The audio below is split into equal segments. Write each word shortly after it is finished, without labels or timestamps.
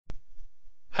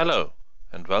Hello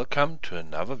and welcome to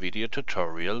another video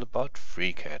tutorial about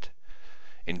FreeCAD.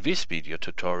 In this video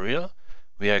tutorial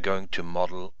we are going to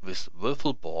model this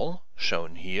Whiffle ball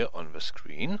shown here on the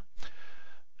screen,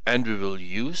 and we will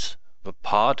use the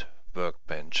part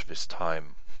workbench this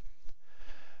time.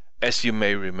 As you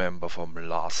may remember from the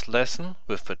last lesson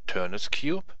with the Turnus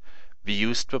cube, we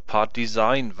used the part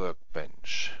design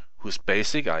workbench, whose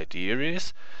basic idea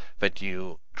is that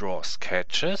you draw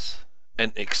sketches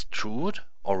and extrude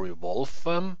or revolve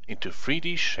them into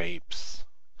 3D shapes.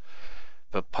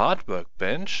 The part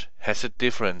workbench has a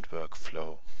different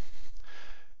workflow.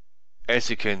 As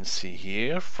you can see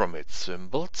here from its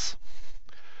symbols,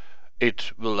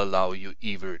 it will allow you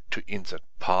either to insert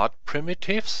part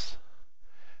primitives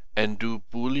and do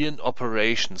Boolean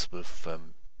operations with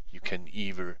them. You can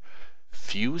either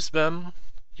fuse them,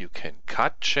 you can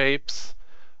cut shapes,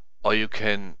 or you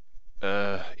can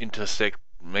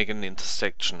make an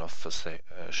intersection of the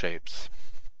shapes.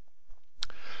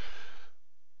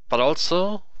 But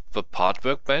also the part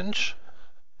workbench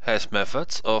has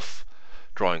methods of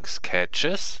drawing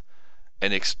sketches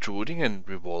and extruding and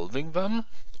revolving them,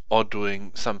 or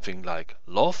doing something like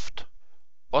loft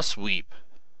or sweep.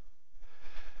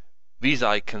 These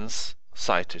icons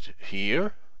cited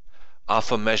here are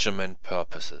for measurement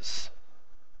purposes.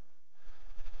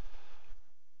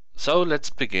 So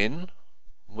let's begin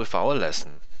with our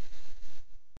lesson.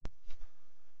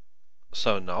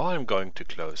 So now I'm going to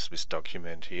close this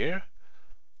document here,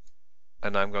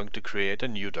 and I'm going to create a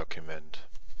new document.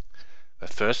 The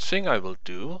first thing I will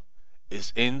do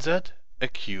is insert a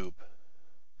cube.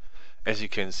 As you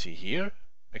can see here,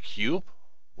 a cube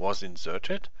was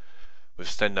inserted with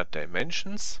standard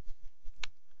dimensions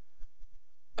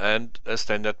and a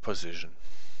standard position.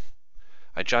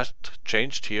 I just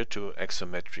changed here to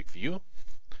axometric view,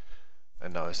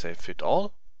 and now I say fit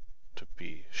all to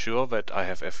be sure that I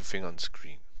have everything on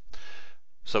screen.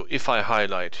 So if I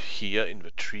highlight here in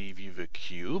the tree view the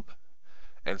cube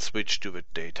and switch to the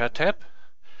data tab,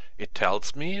 it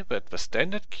tells me that the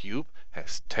standard cube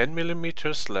has 10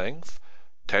 mm length,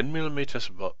 10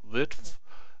 mm width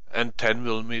and 10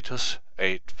 mm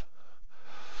height.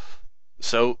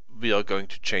 So we are going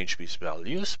to change these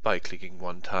values by clicking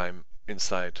one time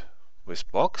inside this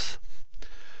box,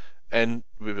 and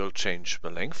we will change the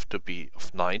length to be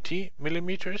of 90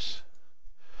 mm,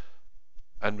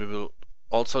 and we will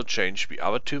also change the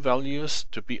other two values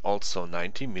to be also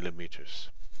 90 mm.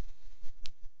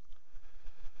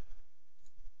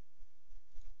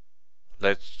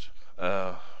 Let's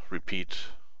repeat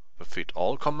the fit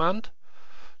all command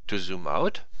to zoom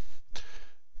out,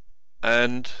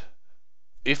 and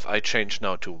if I change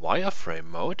now to wireframe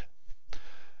mode,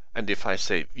 and if I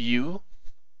say view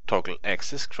toggle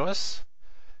axis cross,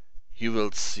 you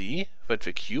will see that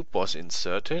the cube was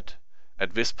inserted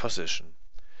at this position.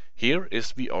 Here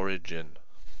is the origin.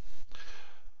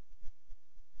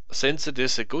 Since it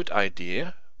is a good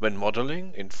idea when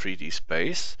modeling in 3D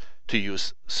space to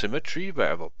use symmetry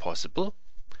wherever possible,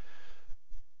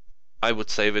 I would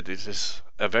say that it is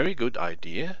a very good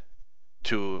idea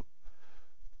to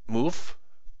move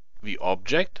the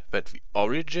object that the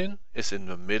origin is in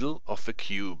the middle of the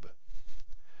cube.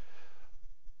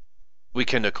 We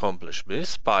can accomplish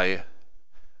this by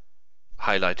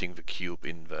highlighting the cube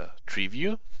in the tree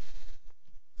view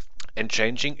and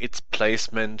changing its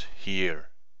placement here.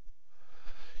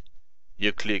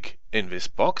 You click in this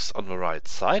box on the right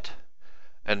side,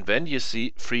 and then you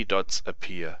see three dots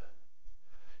appear.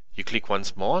 You click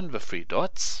once more on the three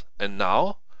dots, and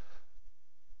now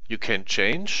you can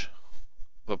change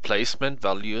the placement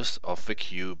values of the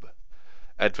cube.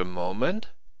 At the moment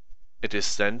it is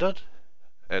centered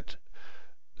at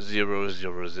 0,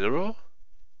 0, 0,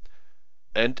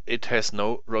 and it has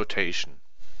no rotation.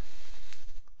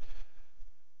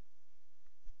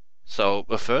 So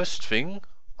the first thing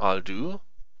I'll do,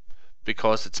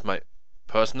 because it's my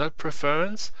personal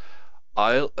preference,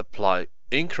 I'll apply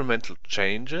incremental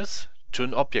changes to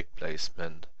an object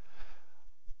placement.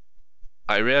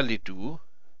 I rarely do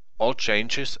all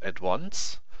changes at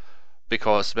once,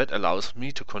 because that allows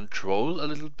me to control a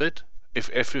little bit if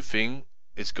everything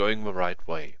is going the right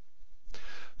way.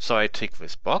 So I tick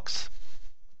this box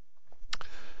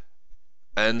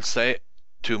and say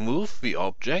to move the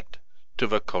object to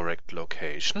the correct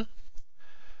location,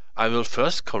 I will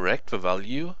first correct the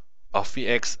value of the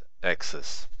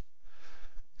x-axis.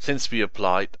 Since we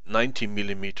applied 90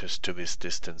 mm to this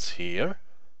distance here,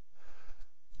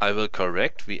 I will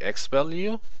correct the x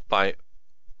value by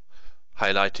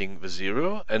highlighting the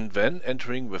 0 and then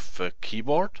entering with the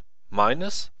keyboard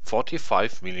minus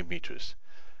 45 mm.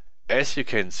 As you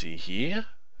can see here,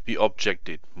 the object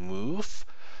did move,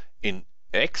 in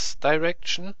X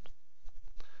direction,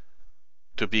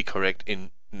 to be correct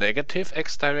in negative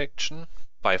X direction,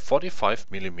 by 45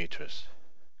 millimeters.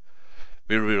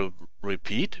 We will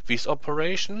repeat these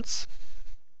operations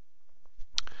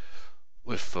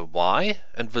with the Y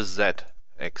and the Z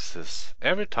axis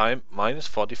every time minus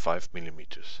 45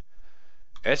 millimeters.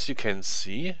 As you can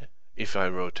see, if I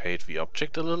rotate the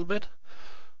object a little bit,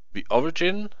 the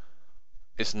origin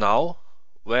is now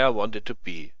where I want it to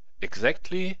be,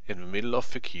 exactly in the middle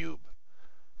of the cube.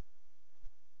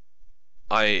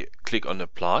 I click on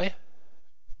Apply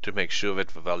to make sure that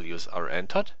the values are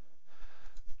entered,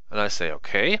 and I say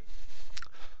OK.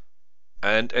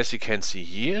 And as you can see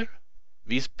here,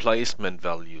 these placement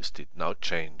values did now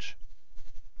change.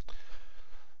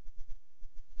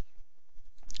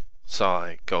 So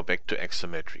I go back to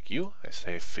Axometric View, I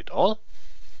say Fit All,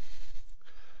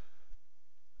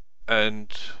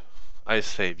 and I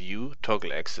say View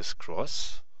Toggle Axis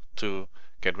Cross to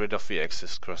get rid of the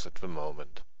axis cross at the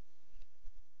moment.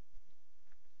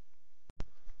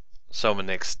 So the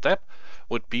next step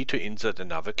would be to insert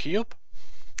another cube.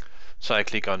 So I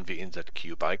click on the Insert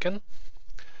Cube icon,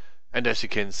 and as you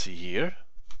can see here,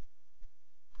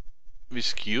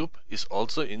 this cube is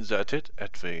also inserted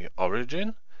at the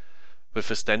origin with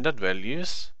the standard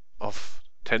values of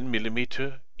 10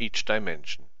 millimeter each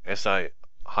dimension. As I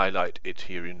highlight it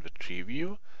here in the tree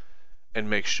view and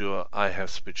make sure I have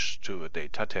switched to a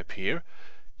data tab here,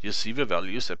 you see the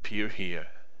values appear here.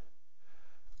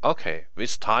 Okay,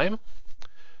 this time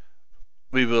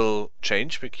we will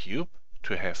change the cube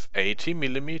to have 80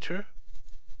 millimeter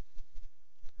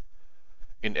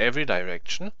in every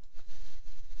direction.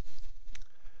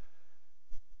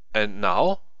 And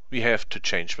now we have to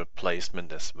change the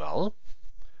placement as well.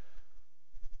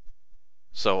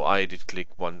 So I did click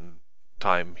one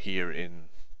time here in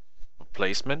the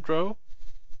placement row,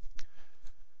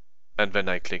 and then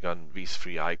I click on these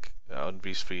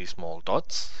three small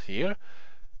dots here,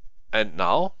 and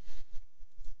now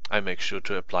I make sure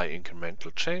to apply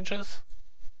incremental changes,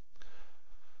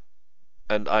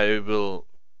 and I will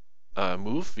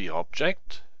move the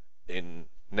object in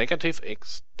negative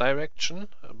X direction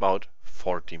about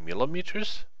 40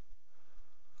 millimeters.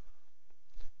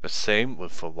 The same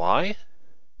with the Y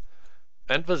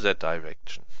and the Z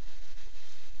direction.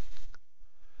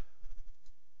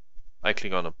 I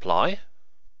click on Apply.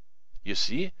 You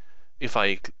see, if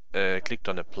I clicked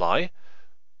on Apply,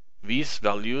 these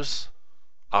values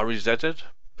are resetted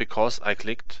because I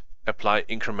clicked Apply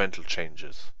Incremental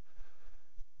Changes.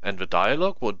 And the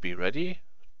dialog would be ready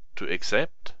to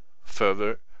accept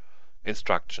further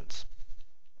instructions.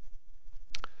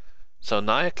 So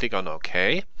now I click on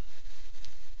OK,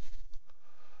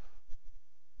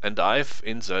 and I've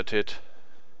inserted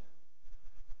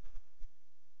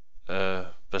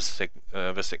the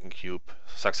second cube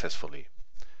successfully.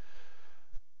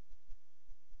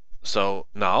 So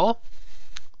now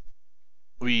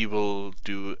we will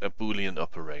do a Boolean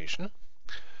operation.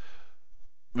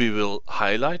 We will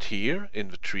highlight here in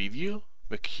the tree view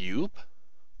the cube.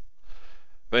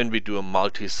 When we do a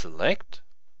multi-select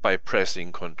by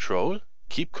pressing Ctrl,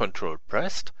 keep Ctrl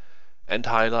pressed, and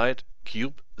highlight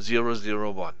cube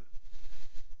 001.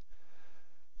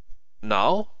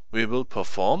 Now we will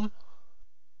perform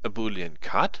a Boolean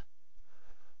cut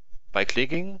by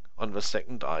clicking on the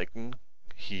second icon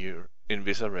here in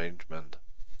this arrangement.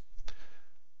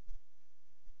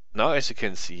 Now as you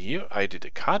can see here, I did a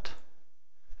cut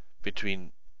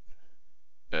between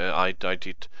I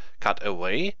did cut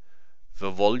away the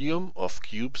volume of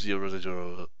cube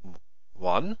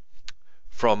 001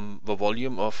 from the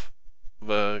volume of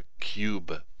the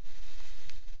cube.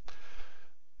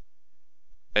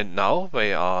 And now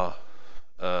they are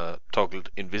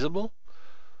toggled invisible,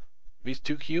 these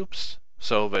two cubes,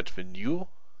 so that the new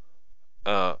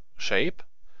shape,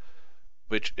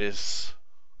 which is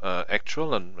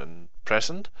actual and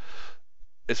present,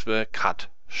 is the cut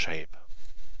shape.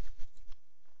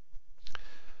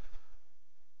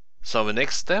 So the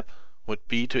next step would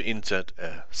be to insert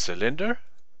a cylinder.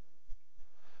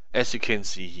 As you can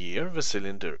see here, the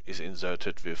cylinder is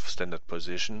inserted with standard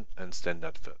position and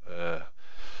standard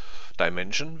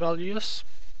dimension values.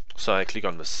 So I click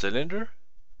on the cylinder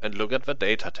and look at the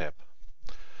data tab.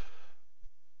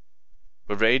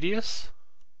 The radius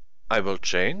I will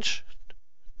change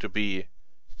to be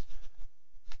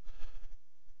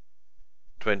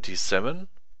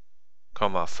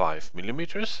 27,5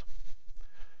 millimeters,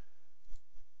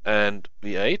 and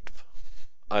the eighth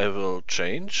I will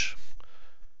change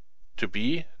to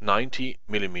be 90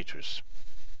 millimeters.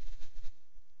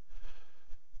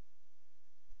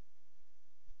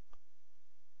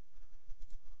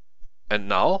 And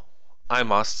now I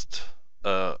must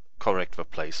correct the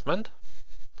placement.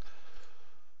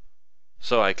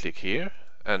 So I click here,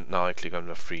 and now I click on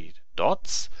the three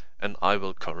dots, and I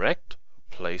will correct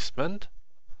placement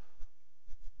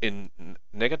in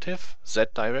negative Z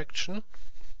direction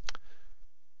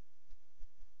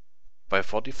by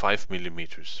 45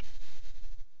 millimeters.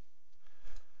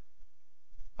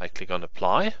 I click on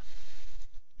apply.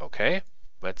 Okay,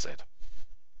 that's it.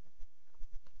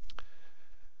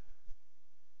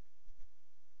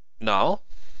 Now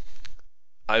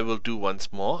I will do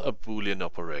once more a Boolean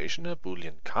operation, a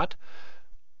Boolean cut.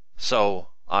 So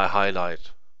I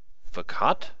highlight the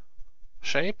cut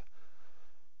shape.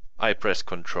 I press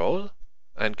Ctrl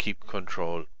and keep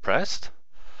Ctrl pressed.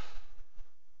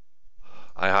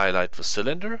 I highlight the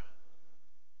cylinder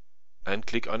and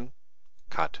click on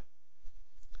cut.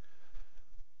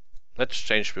 Let's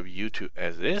change the view to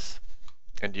as is,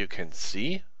 and you can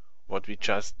see what we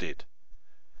just did.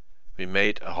 We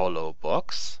made a hollow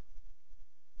box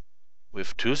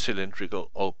with two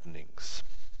cylindrical openings.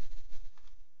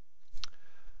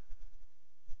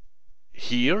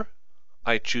 Here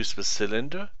I choose the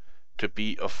cylinder to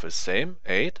be of the same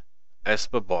height as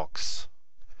the box,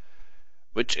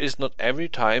 which is not every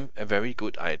time a very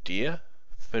good idea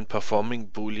when performing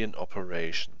Boolean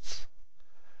operations.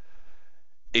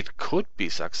 It could be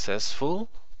successful,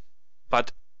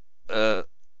 but there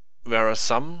are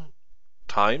some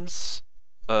times,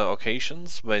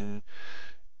 occasions when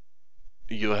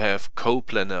you have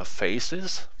coplanar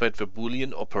faces that the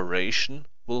Boolean operation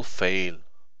will fail.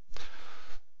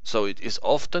 So it is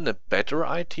often a better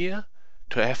idea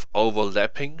to have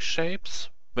overlapping shapes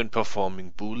when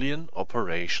performing Boolean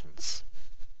operations.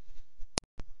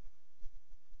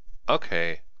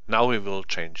 Okay, now we will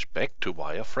change back to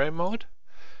wireframe mode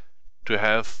to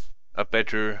have a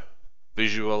better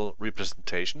visual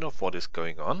representation of what is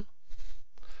going on.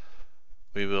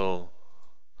 We will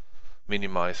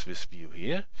minimize this view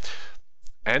here,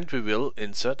 and we will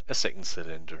insert a second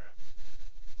cylinder.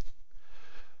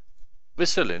 With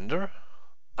cylinder,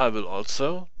 I will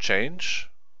also change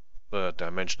the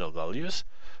dimensional values.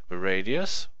 The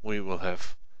radius, we will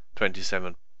have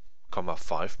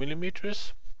 27,5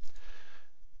 millimeters,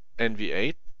 and the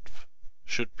 8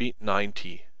 should be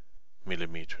 90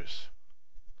 millimeters.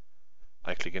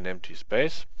 I click an empty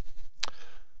space.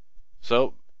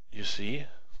 So you see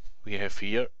we have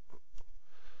here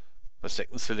the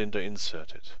second cylinder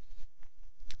inserted.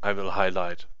 I will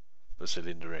highlight the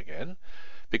cylinder again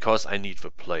because I need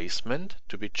the placement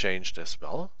to be changed as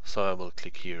well. So I will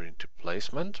click here into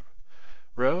placement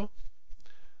row,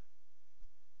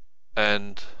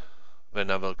 and then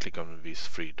I will click on these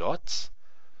three dots,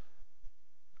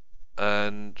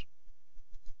 and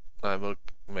I will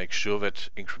make sure that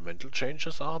incremental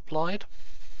changes are applied.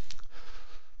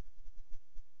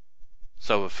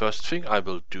 So the first thing I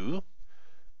will do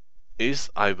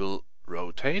is I will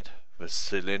rotate the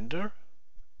cylinder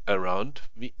around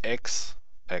the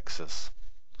x-axis.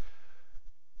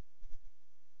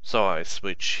 So I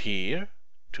switch here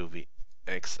to the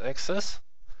x-axis,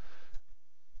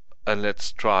 and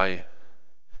let's try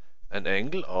an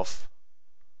angle of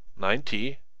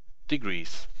 90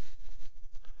 degrees.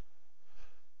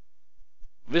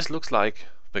 This looks like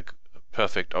the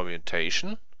perfect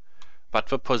orientation, but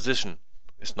the position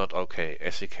is not okay.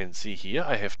 As you can see here,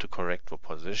 I have to correct the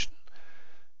position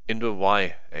in the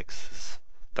y-axis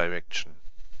direction.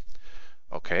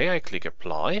 Okay, I click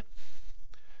apply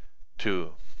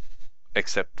to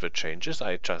accept the changes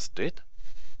I just did,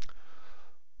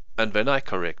 and then I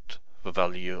correct the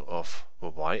value of the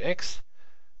y-axis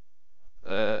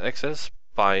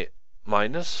by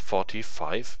minus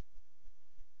 45.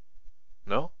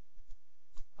 No?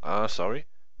 Sorry,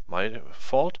 my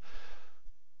fault.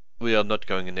 We are not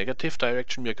going in negative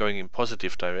direction, we are going in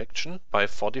positive direction by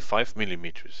 45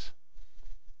 millimeters.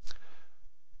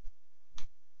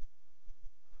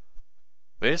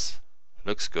 This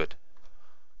looks good.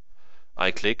 I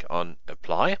click on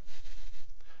apply,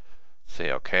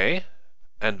 say OK,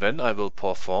 and then I will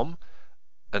perform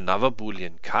another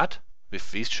Boolean cut with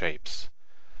these shapes.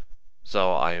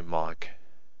 So I mark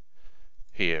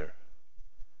here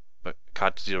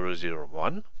cut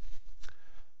 001.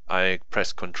 I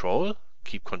press Ctrl,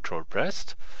 keep Ctrl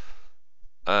pressed,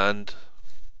 and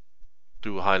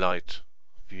do highlight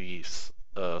these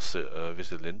the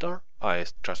cylinder I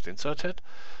just inserted,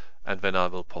 and then I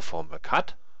will perform a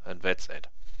cut, and that's it.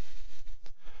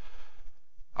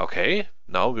 Okay,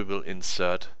 now we will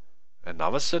insert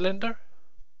another cylinder.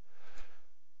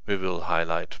 We will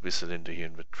highlight the cylinder here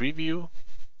in the tree view.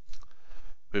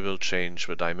 We will change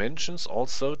the dimensions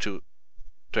also to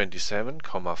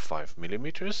 27,5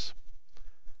 millimeters.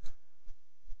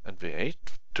 and V8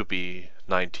 to be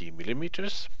 90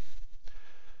 millimeters.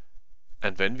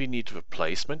 And when we need the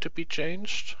placement to be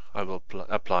changed, I will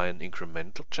apply an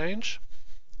incremental change.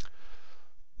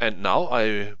 And now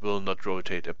I will not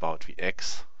rotate about the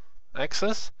X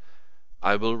axis,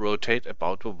 I will rotate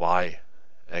about the Y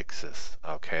axis.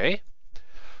 Okay,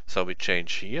 so we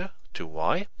change here to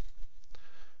Y.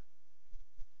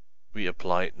 We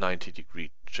apply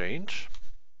 90-degree change.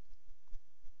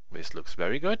 This looks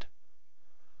very good.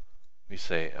 We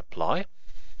say apply.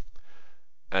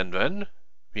 And then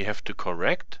we have to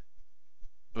correct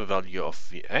the value of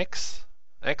the X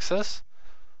axis,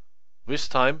 this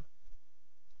time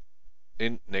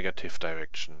in negative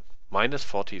direction, minus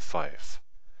 45.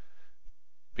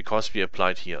 Because we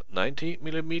applied here 90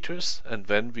 millimeters, and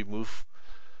then we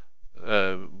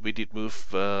did move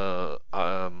the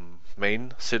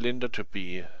main cylinder to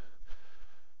be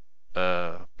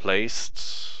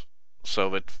placed so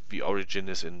that the origin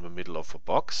is in the middle of a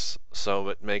box, so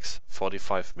it makes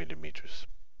 45 millimeters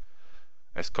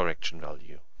as correction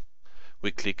value.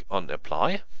 We click on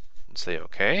apply and say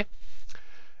OK,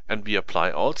 and we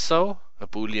apply also a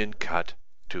Boolean cut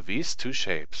to these two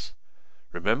shapes.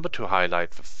 Remember to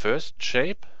highlight the first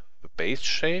shape, the base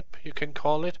shape you can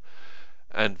call it,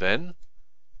 and then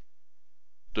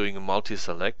doing a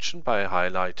multi-selection by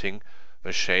highlighting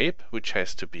the shape which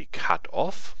has to be cut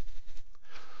off.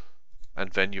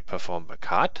 And when you perform the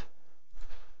cut,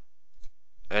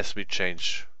 as we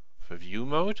change the view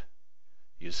mode,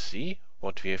 you see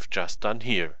what we have just done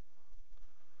here.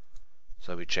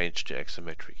 So we change the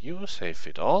axometric view, save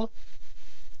it all.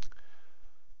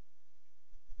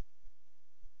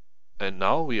 And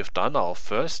now we have done our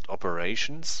first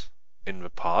operations in the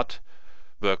part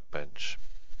Workbench.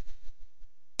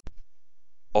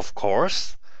 Of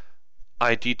course,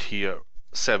 I did here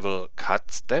several cut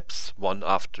steps, one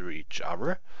after each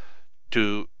other,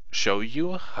 to show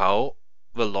you how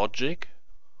the logic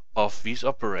of these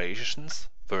operations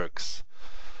works.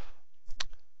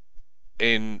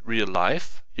 In real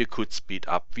life, you could speed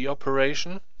up the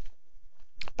operation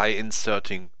by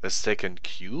inserting a second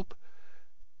cube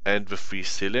and the three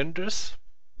cylinders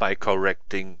by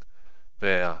correcting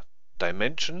their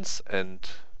dimensions and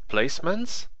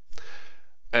placements,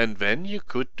 and then you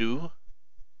could do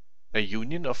a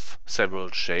union of several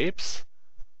shapes,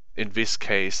 in this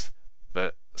case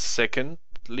the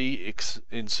secondly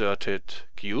inserted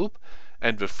cube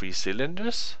and the three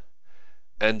cylinders,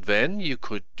 and then you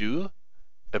could do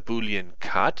a Boolean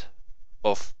cut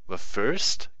of the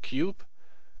first cube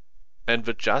and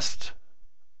the just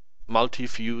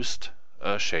multi-fused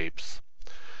shapes.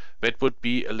 That would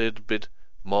be a little bit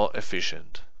more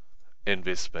efficient in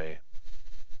this way.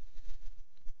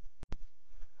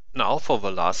 Now for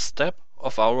the last step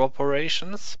of our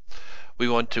operations, we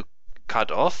want to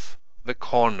cut off the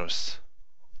corners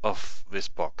of this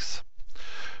box.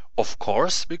 Of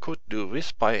course, we could do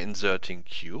this by inserting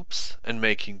cubes and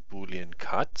making Boolean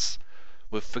cuts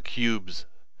with the cubes,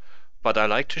 but I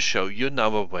like to show you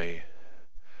another way.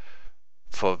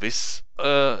 For this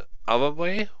other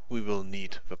way, we will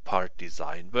need the part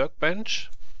design workbench,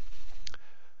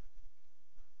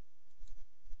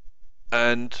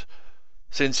 and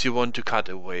since you want to cut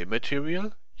away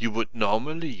material, you would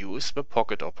normally use the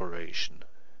pocket operation.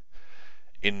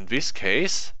 In this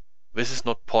case, this is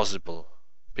not possible,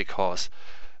 because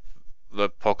the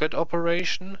pocket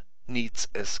operation needs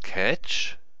a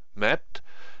sketch mapped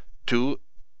to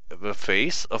the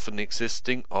face of an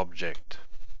existing object.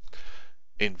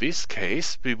 In this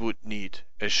case, we would need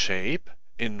a shape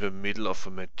in the middle of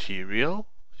a material,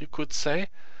 you could say,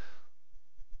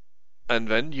 and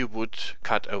then you would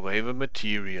cut away the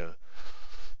material.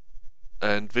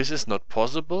 And this is not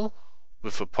possible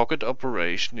with a pocket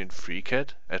operation in FreeCAD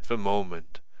at the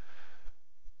moment.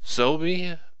 So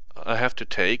we have to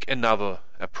take another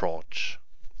approach.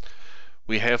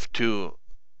 We have to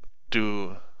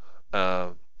do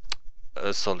a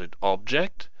solid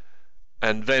object,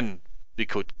 and then we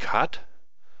could cut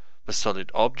the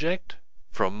solid object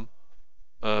from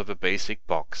the basic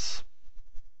box.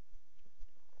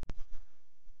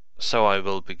 So I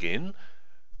will begin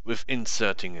with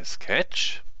inserting a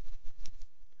sketch.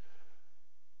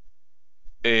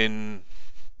 In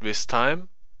this time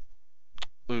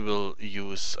we will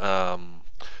use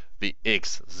the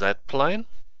XZ plane,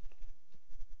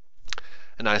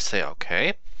 and I say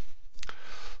OK,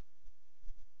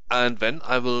 and then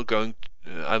I will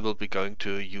be going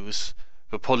to use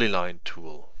the polyline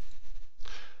tool.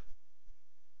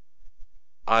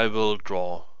 I will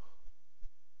draw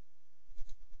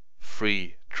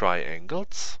 3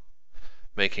 triangles,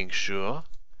 making sure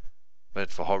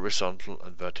that the horizontal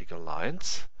and vertical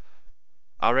lines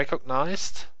are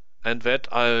recognized, and that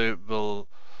I will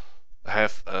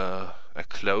have a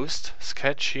closed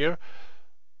sketch here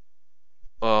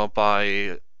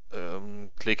by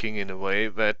clicking in a way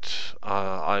that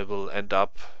I will end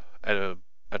up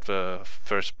at the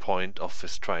first point of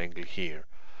this triangle here.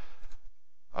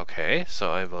 Okay,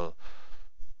 so I will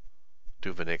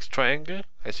do the next triangle.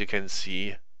 As you can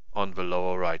see on the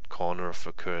lower right corner of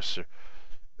the cursor,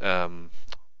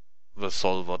 the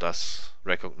solver does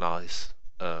recognize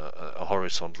a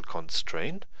horizontal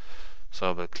constraint. So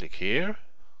I will click here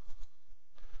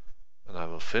and I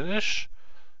will finish.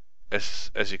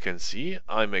 As you can see,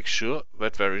 I make sure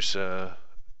that there is a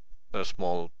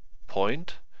small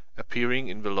point appearing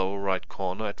in the lower right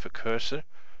corner at the cursor,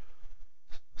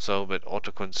 so that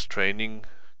auto-constraining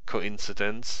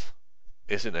coincidence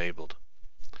is enabled.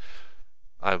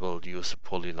 I will use the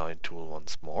polyline tool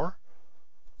once more.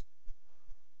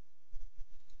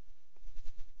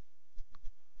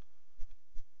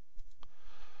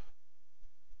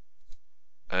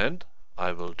 And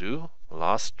I will do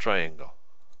last triangle.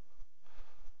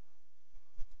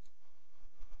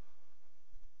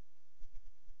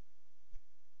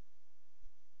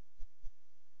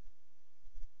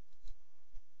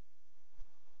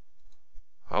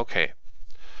 Okay,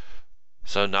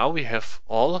 so now we have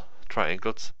all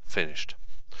triangles finished.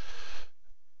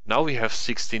 Now we have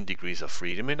 16 degrees of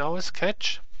freedom in our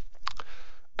sketch,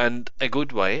 and a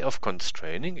good way of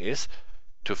constraining is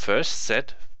to first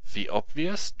set the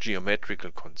obvious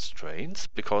geometrical constraints,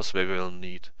 because they will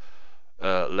need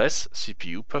less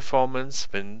CPU performance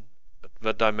than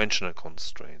the dimensional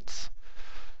constraints.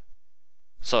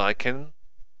 So I can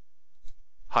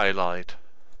highlight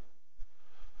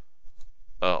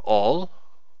all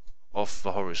of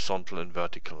the horizontal and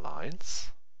vertical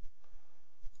lines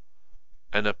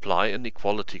and apply an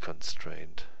equality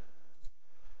constraint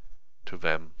to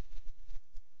them.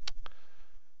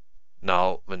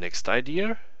 Now the next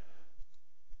idea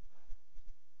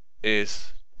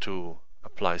is to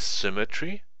apply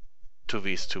symmetry to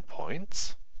these 2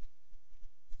 points,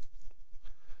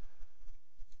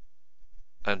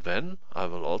 and then I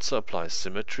will also apply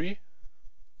symmetry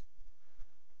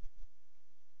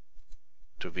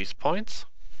to these points,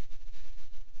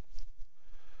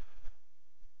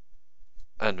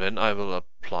 and then I will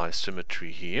apply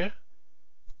symmetry here,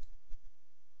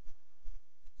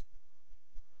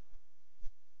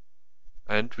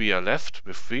 and we are left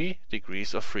with 3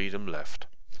 degrees of freedom left.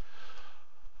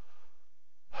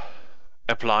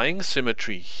 Applying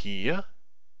symmetry here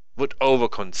would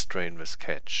over-constrain the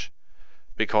sketch,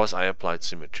 because I applied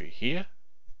symmetry here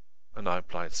and I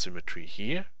applied symmetry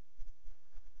here.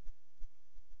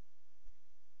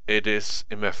 It is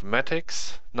in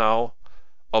mathematics now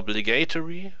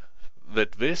obligatory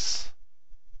that this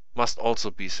must also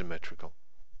be symmetrical.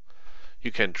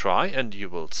 You can try and you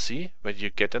will see that you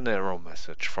get an error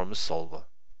message from a solver.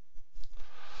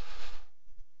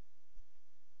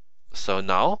 So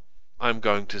now I'm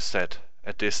going to set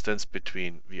a distance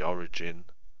between the origin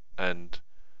and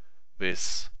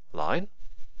this line.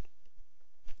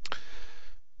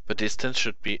 The distance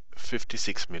should be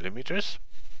 56 millimeters.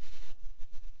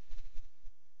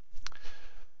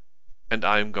 And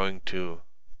I'm going to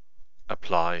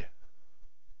apply,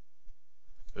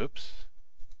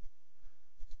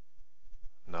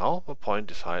 now the point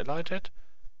is highlighted.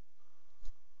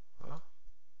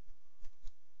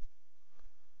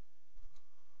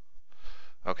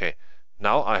 Okay,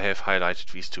 now I have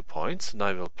highlighted these 2 points, and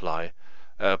I will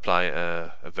apply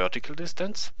a vertical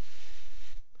distance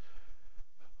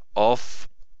of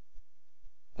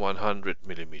 100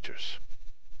 millimeters.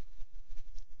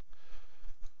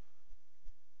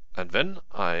 And then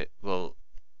I will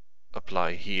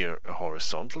apply here a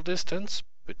horizontal distance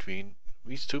between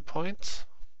these 2 points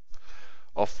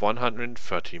of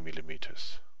 130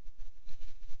 millimeters.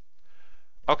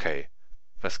 Okay,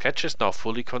 the sketch is now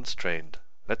fully constrained.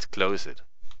 Let's close it.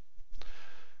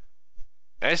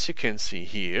 As you can see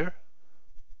here,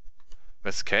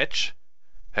 the sketch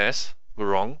has the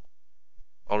wrong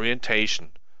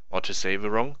orientation, or to say the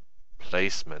wrong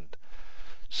placement.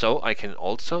 So I can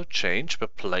also change the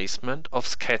placement of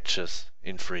sketches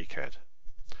in FreeCAD.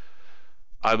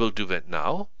 I will do that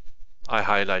now. I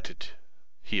highlighted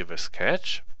here the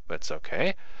sketch, that's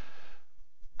okay.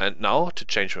 And now to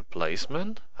change the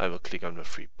placement, I will click on the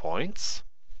 3 points.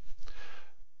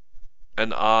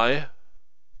 And I,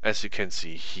 as you can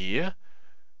see here,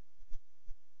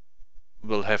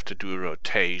 will have to do a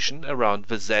rotation around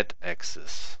the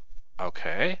Z-axis.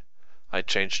 Okay, I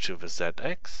change to the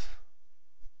Z-axis.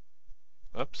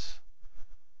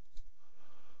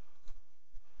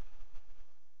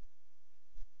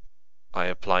 I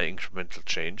apply incremental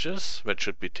changes, that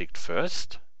should be ticked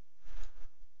first.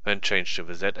 Then change to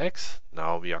the ZX,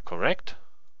 now we are correct.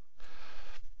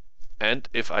 And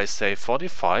if I say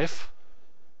 45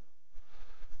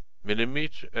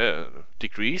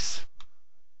 degrees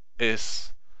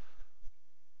is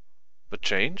the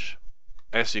change,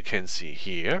 as you can see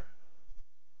here,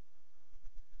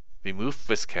 we move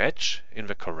the sketch in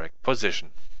the correct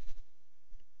position.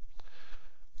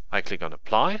 I click on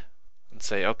apply and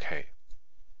say OK.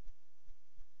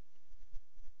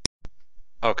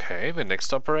 OK, the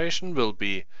next operation will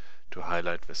be to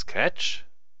highlight the sketch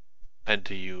and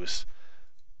to use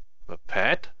the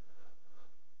pad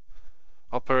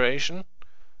operation.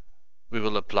 We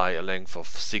will apply a length of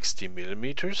 60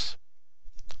 millimeters,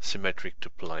 symmetric to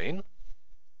plane.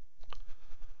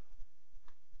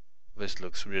 This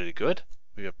looks really good.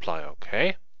 We apply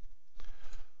OK.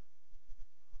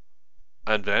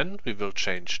 And then we will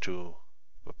change to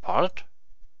the part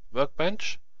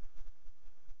workbench.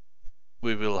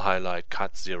 We will highlight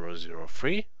cut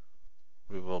 003.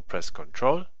 We will press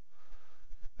Ctrl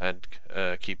and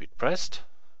keep it pressed.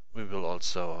 We will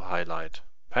also highlight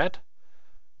pad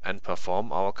and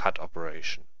perform our cut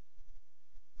operation.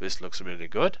 This looks really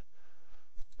good,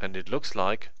 and it looks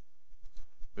like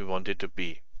we want it to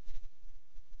be.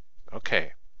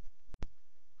 Okay.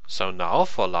 So now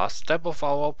for last step of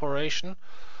our operation,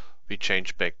 we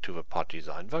change back to the part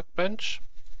design workbench.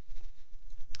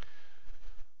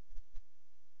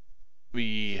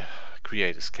 We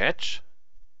create a sketch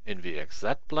in the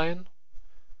XZ plane.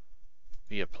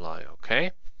 We apply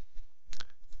OK.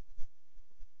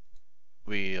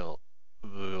 We'll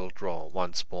draw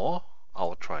once more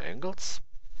our triangles.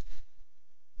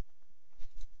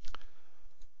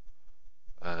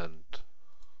 And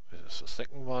this is the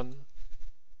second one.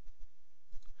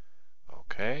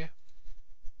 OK.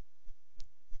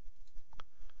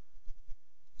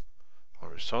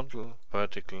 Horizontal,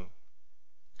 vertical.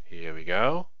 Here we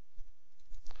go.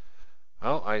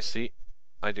 Oh, I see.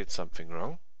 I did something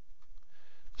wrong.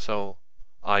 So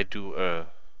I do a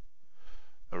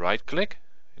right click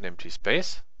in empty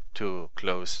space to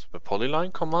close the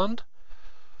polyline command,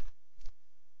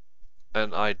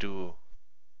 and I do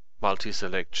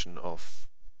multi-selection of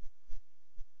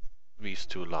these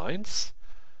two lines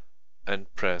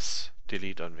and press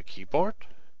delete on the keyboard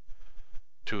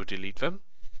to delete them.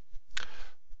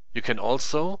 You can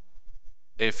also,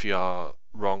 if you are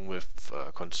wrong with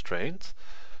constraints,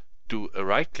 do a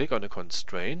right click on a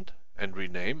constraint and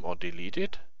rename or delete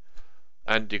it.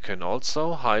 And you can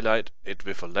also highlight it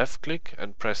with a left click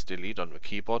and press delete on the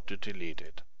keyboard to delete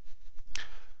it.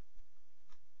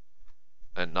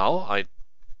 And now I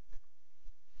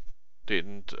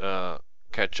didn't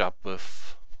catch up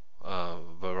with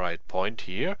the right point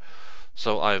here,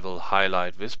 so I will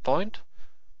highlight this point.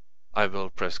 I will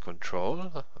press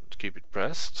Ctrl and keep it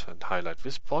pressed and highlight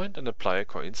this point and apply a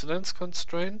coincidence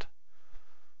constraint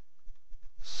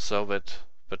so that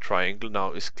the triangle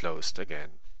now is closed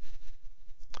again.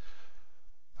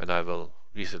 And I will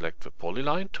reselect the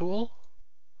polyline tool,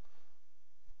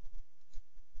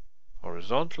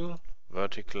 horizontal,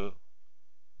 vertical.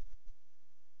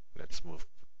 Let's move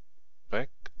back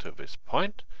to this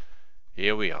point.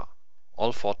 Here we are,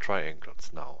 all 4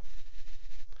 triangles now.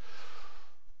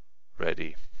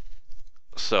 Ready.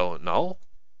 So now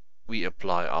we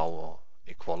apply our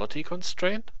equality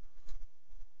constraint.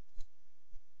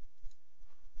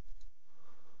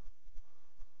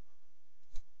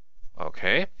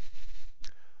 Okay.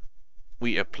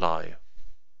 We apply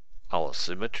our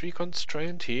symmetry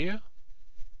constraint here.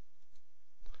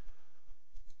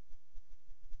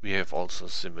 We have also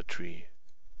symmetry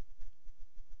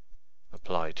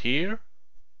applied here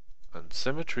and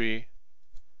symmetry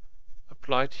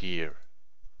applied here.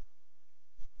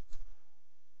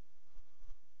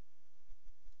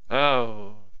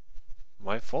 Oh,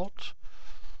 my fault.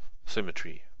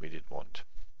 Symmetry we did want.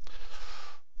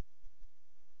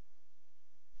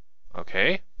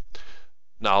 Okay.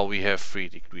 Now we have 3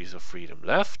 degrees of freedom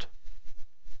left.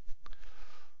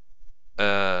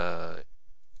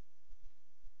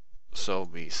 So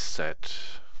we set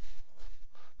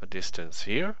the distance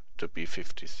here to be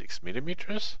 56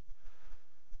 millimeters.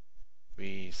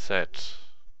 We set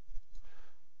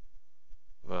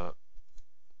the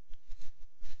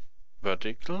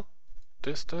vertical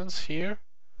distance here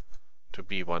to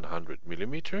be 100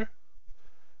 millimeter,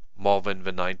 more than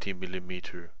the 90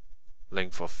 millimeter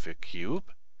length of the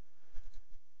cube.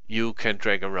 You can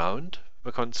drag around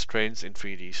the constraints in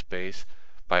 3D space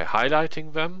by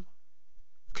highlighting them,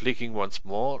 clicking once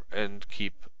more and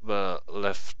keep the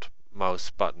left mouse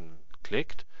button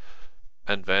clicked,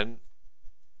 and then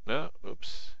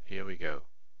oops, here we go.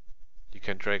 You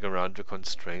can drag around the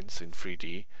constraints in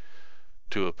 3D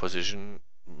to a position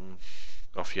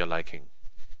of your liking.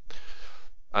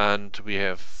 And we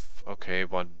have, okay,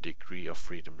 1 degree of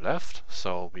freedom left,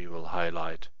 so we will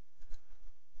highlight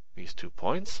these 2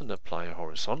 points and apply a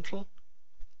horizontal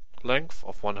length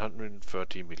of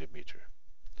 130 millimeter.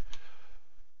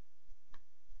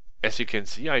 As you can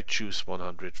see, I choose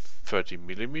 130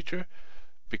 millimeter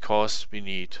because we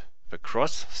need the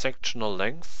cross-sectional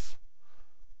length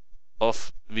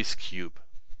of this cube.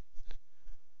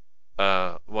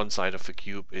 One side of the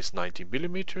cube is 90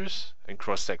 millimeters, and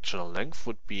cross-sectional length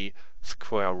would be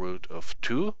square root of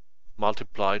 2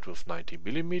 multiplied with 90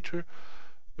 millimeter,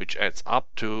 which adds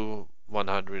up to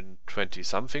 120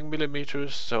 something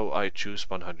millimeters, so I choose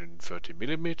 130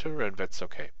 millimeter, and that's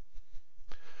okay.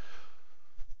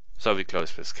 So we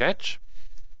close the sketch.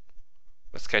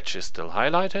 The sketch is still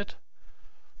highlighted,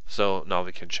 so now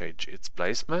we can change its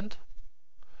placement.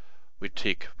 We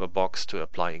tick the box to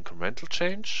apply incremental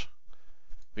change.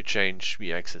 We change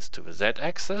the axis to the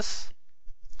z-axis,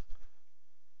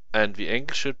 and the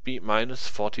angle should be minus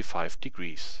 45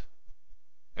 degrees.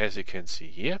 As you can see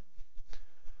here,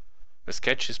 the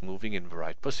sketch is moving in the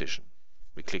right position.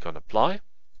 We click on apply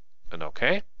and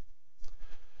OK.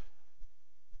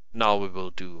 Now we will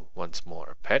do once more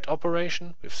a pad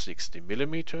operation with 60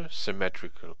 millimeter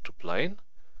symmetrical to plane.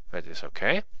 That is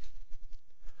OK.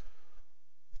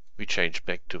 We change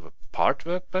back to the part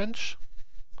workbench.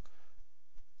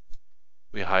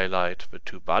 We highlight the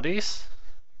 2 bodies,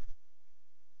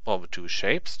 or the 2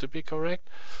 shapes to be correct,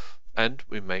 and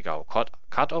we make our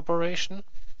cut operation.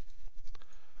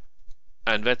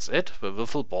 And that's it, the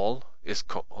wiffle ball is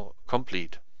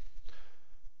complete.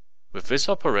 With this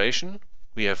operation,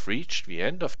 we have reached the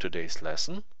end of today's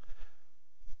lesson.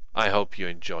 I hope you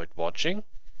enjoyed watching.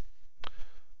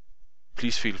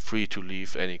 Please feel free to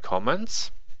leave any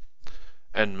comments,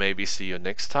 and maybe see you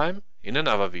next time in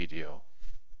another video.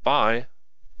 Bye!